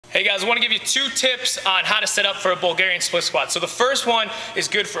Hey guys, I want to give you 2 tips on how to set up for a Bulgarian split squat. So the first one is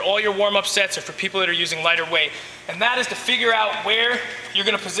good for all your warm-up sets or for people that are using lighter weight. And that is to figure out where you're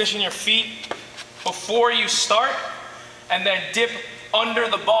going to position your feet before you start, and then dip under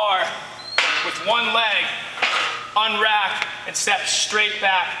the bar with one leg, unrack, and step straight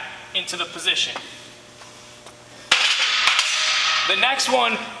back into the position. The next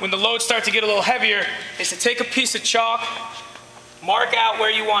one, when the loads start to get a little heavier, is to take a piece of chalk, mark out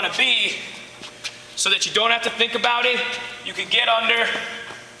where you want to be so that you don't have to think about it. You can get under,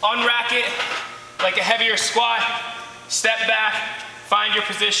 unrack it like a heavier squat, step back, find your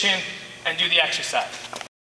position, and do the exercise.